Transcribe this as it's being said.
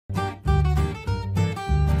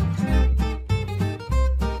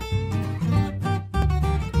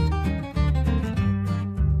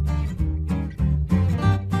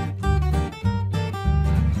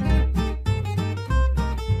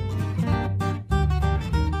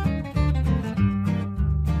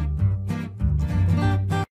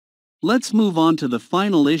Let's move on to the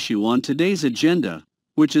final issue on today's agenda,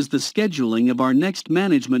 which is the scheduling of our next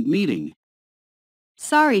management meeting.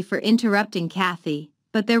 Sorry for interrupting, Kathy,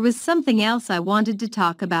 but there was something else I wanted to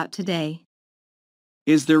talk about today.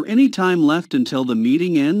 Is there any time left until the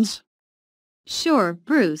meeting ends? Sure,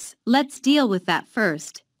 Bruce, let's deal with that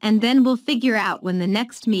first, and then we'll figure out when the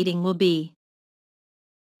next meeting will be.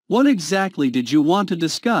 What exactly did you want to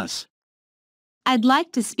discuss? I'd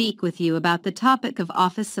like to speak with you about the topic of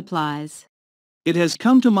office supplies. It has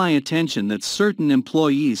come to my attention that certain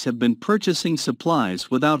employees have been purchasing supplies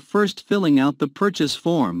without first filling out the purchase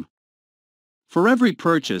form. For every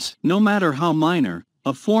purchase, no matter how minor,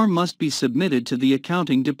 a form must be submitted to the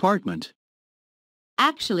accounting department.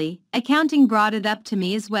 Actually, accounting brought it up to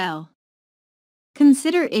me as well.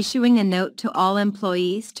 Consider issuing a note to all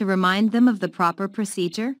employees to remind them of the proper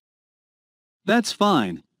procedure. That's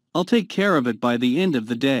fine. I'll take care of it by the end of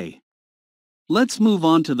the day. Let's move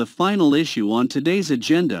on to the final issue on today's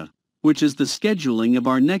agenda, which is the scheduling of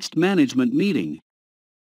our next management meeting.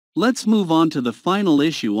 Let's move on to the final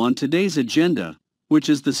issue on today's agenda, which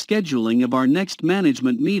is the scheduling of our next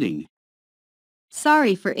management meeting.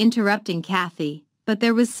 Sorry for interrupting, Kathy, but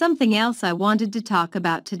there was something else I wanted to talk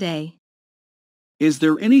about today. Is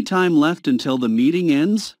there any time left until the meeting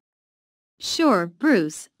ends? Sure,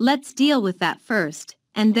 Bruce, let's deal with that first,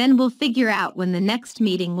 and then we'll figure out when the next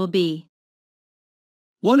meeting will be.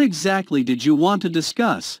 What exactly did you want to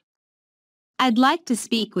discuss? I'd like to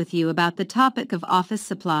speak with you about the topic of office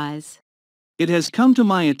supplies. It has come to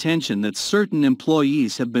my attention that certain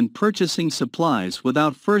employees have been purchasing supplies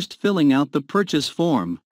without first filling out the purchase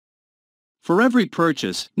form. For every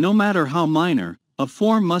purchase, no matter how minor, a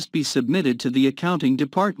form must be submitted to the accounting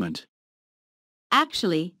department.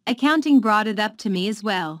 Actually, accounting brought it up to me as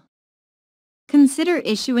well. Consider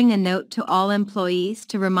issuing a note to all employees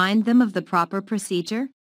to remind them of the proper procedure.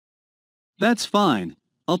 That's fine.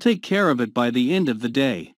 I'll take care of it by the end of the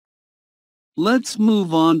day. Let's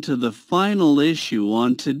move on to the final issue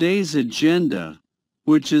on today's agenda,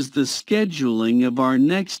 which is the scheduling of our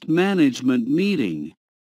next management meeting.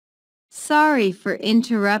 Sorry for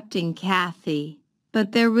interrupting, Kathy,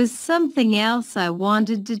 but there was something else I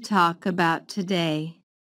wanted to talk about today.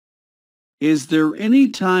 Is there any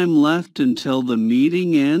time left until the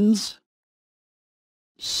meeting ends?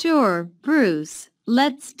 Sure, Bruce,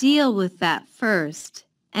 let's deal with that first,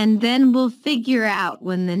 and then we'll figure out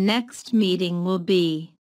when the next meeting will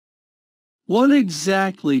be. What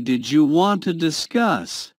exactly did you want to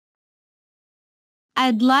discuss?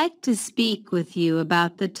 I'd like to speak with you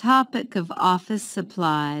about the topic of office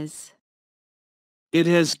supplies. It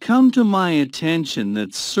has come to my attention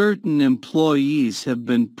that certain employees have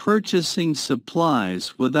been purchasing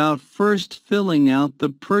supplies without first filling out the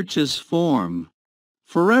purchase form.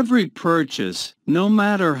 For every purchase, no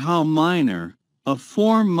matter how minor, a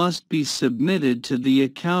form must be submitted to the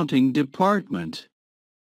accounting department.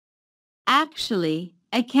 Actually,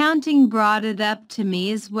 accounting brought it up to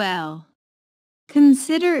me as well.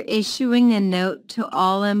 Consider issuing a note to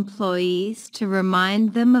all employees to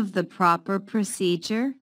remind them of the proper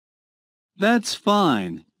procedure. That's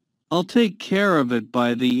fine. I'll take care of it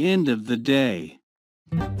by the end of the day.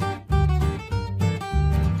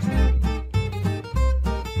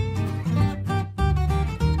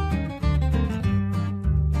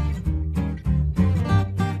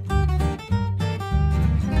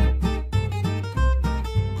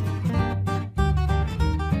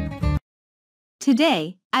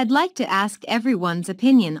 Today, I'd like to ask everyone's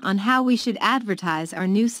opinion on how we should advertise our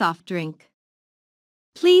new soft drink.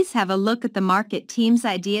 Please have a look at the market team's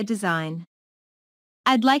idea design.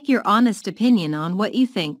 I'd like your honest opinion on what you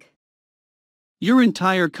think. Your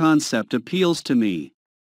entire concept appeals to me.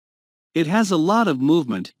 It has a lot of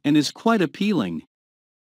movement and is quite appealing.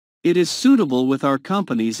 It is suitable with our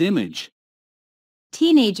company's image.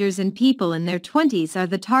 Teenagers and people in their 20s are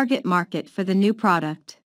the target market for the new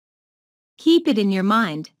product. Keep it in your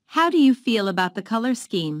mind, how do you feel about the color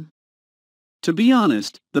scheme? To be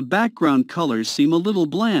honest, the background colors seem a little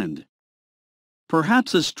bland.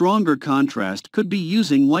 Perhaps a stronger contrast could be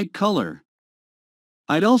using white color.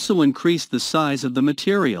 I'd also increase the size of the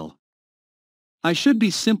material. I should be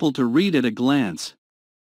simple to read at a glance.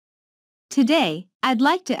 Today, I'd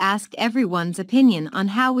like to ask everyone's opinion on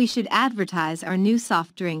how we should advertise our new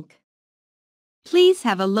soft drink. Please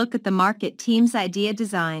have a look at the market team's idea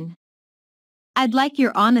design. I'd like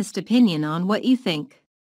your honest opinion on what you think.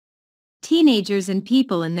 Teenagers and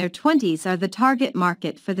people in their 20s are the target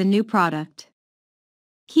market for the new product.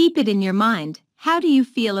 Keep it in your mind, how do you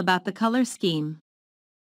feel about the color scheme?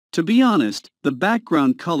 To be honest, the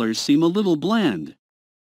background colors seem a little bland.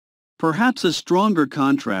 Perhaps a stronger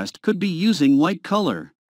contrast could be using white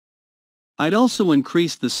color. I'd also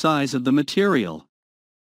increase the size of the material.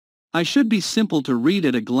 I should be simple to read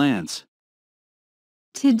at a glance.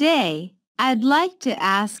 Today, I'd like to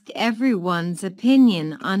ask everyone's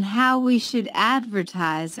opinion on how we should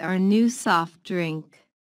advertise our new soft drink.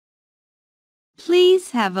 Please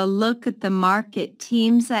have a look at the market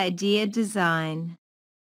team's idea design.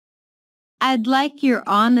 I'd like your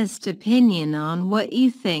honest opinion on what you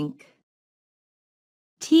think.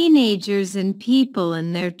 Teenagers and people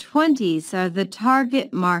in their 20s are the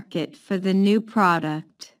target market for the new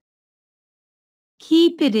product.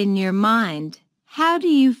 Keep it in your mind. How do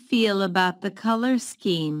you feel about the color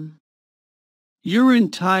scheme? Your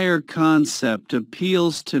entire concept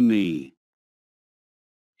appeals to me.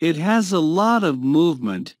 It has a lot of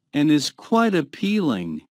movement and is quite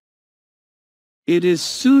appealing. It is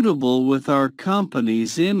suitable with our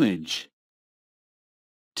company's image.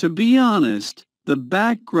 To be honest, the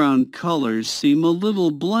background colors seem a little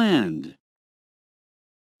bland.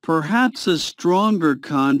 Perhaps a stronger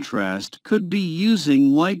contrast could be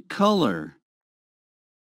using white color.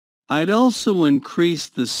 I'd also increase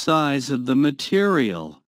the size of the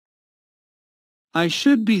material. I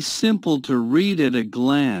should be simple to read at a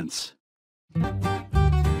glance.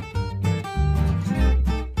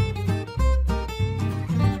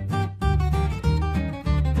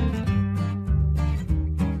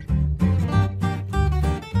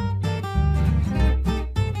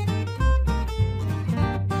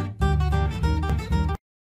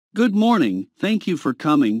 Good morning. Thank you for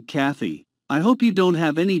coming, Kathy. I hope you don't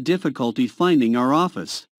have any difficulty finding our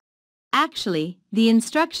office. Actually, the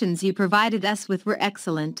instructions you provided us with were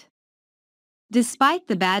excellent. Despite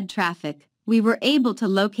the bad traffic, we were able to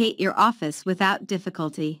locate your office without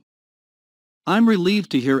difficulty. I'm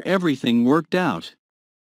relieved to hear everything worked out.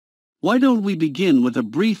 Why don't we begin with a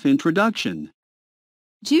brief introduction?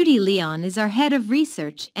 Judy Leon is our head of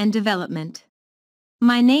research and development.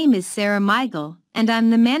 My name is Sarah Meigel, and I'm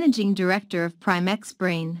the managing director of Primex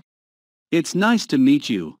Brain. It's nice to meet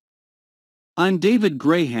you. I'm David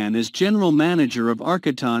Grahan as General Manager of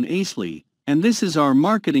Architon Aisley, and this is our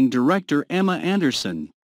Marketing Director Emma Anderson.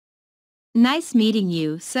 Nice meeting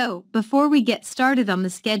you. So, before we get started on the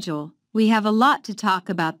schedule, we have a lot to talk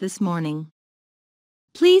about this morning.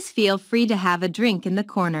 Please feel free to have a drink in the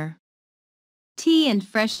corner. Tea and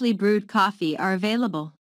freshly brewed coffee are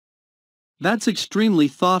available. That's extremely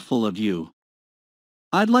thoughtful of you.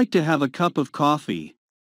 I'd like to have a cup of coffee.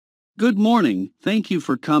 Good morning. Thank you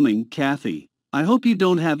for coming, Kathy. I hope you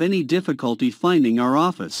don't have any difficulty finding our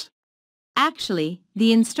office. Actually,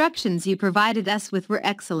 the instructions you provided us with were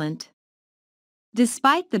excellent.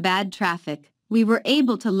 Despite the bad traffic, we were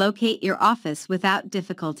able to locate your office without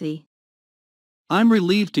difficulty. I'm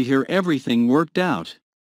relieved to hear everything worked out.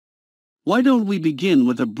 Why don't we begin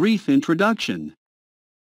with a brief introduction?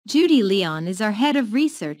 Judy Leon is our head of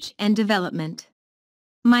research and development.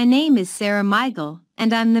 My name is Sarah Meigel,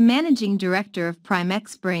 and I'm the managing director of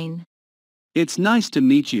Primex Brain. It's nice to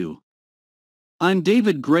meet you. I'm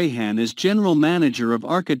David Grahan as General Manager of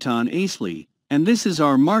Architon Aisley, and this is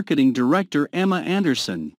our Marketing Director Emma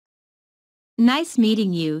Anderson. Nice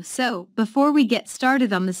meeting you. So, before we get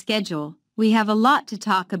started on the schedule, we have a lot to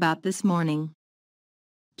talk about this morning.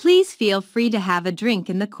 Please feel free to have a drink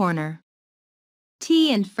in the corner.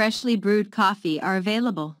 Tea and freshly brewed coffee are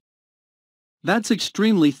available. That's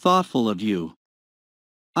extremely thoughtful of you.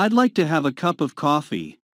 I'd like to have a cup of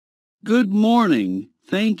coffee. Good morning.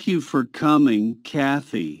 Thank you for coming,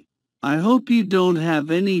 Kathy. I hope you don't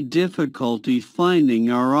have any difficulty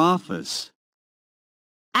finding our office.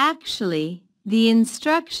 Actually, the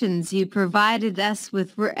instructions you provided us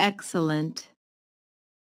with were excellent.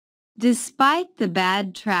 Despite the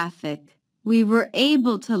bad traffic, we were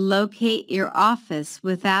able to locate your office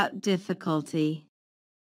without difficulty.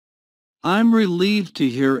 I'm relieved to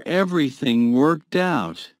hear everything worked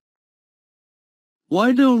out.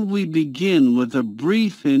 Why don't we begin with a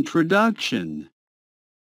brief introduction?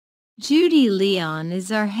 Judy Leon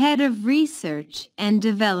is our head of research and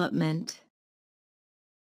development.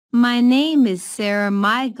 My name is Sarah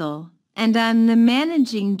Meigel, and I'm the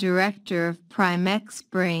managing director of Primex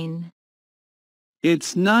Brain.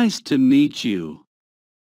 It's nice to meet you.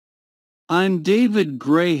 I'm David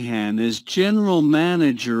Grahan as General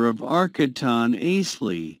Manager of Architon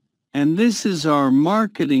Aisley, and this is our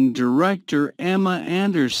Marketing Director Emma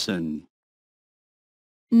Anderson.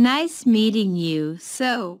 Nice meeting you.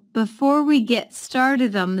 So, before we get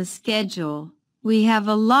started on the schedule, we have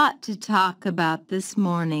a lot to talk about this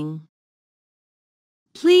morning.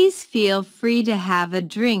 Please feel free to have a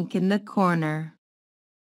drink in the corner.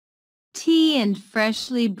 Tea and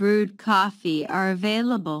freshly brewed coffee are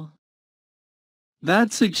available.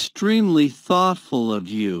 That's extremely thoughtful of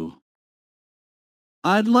you.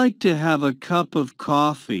 I'd like to have a cup of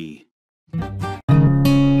coffee.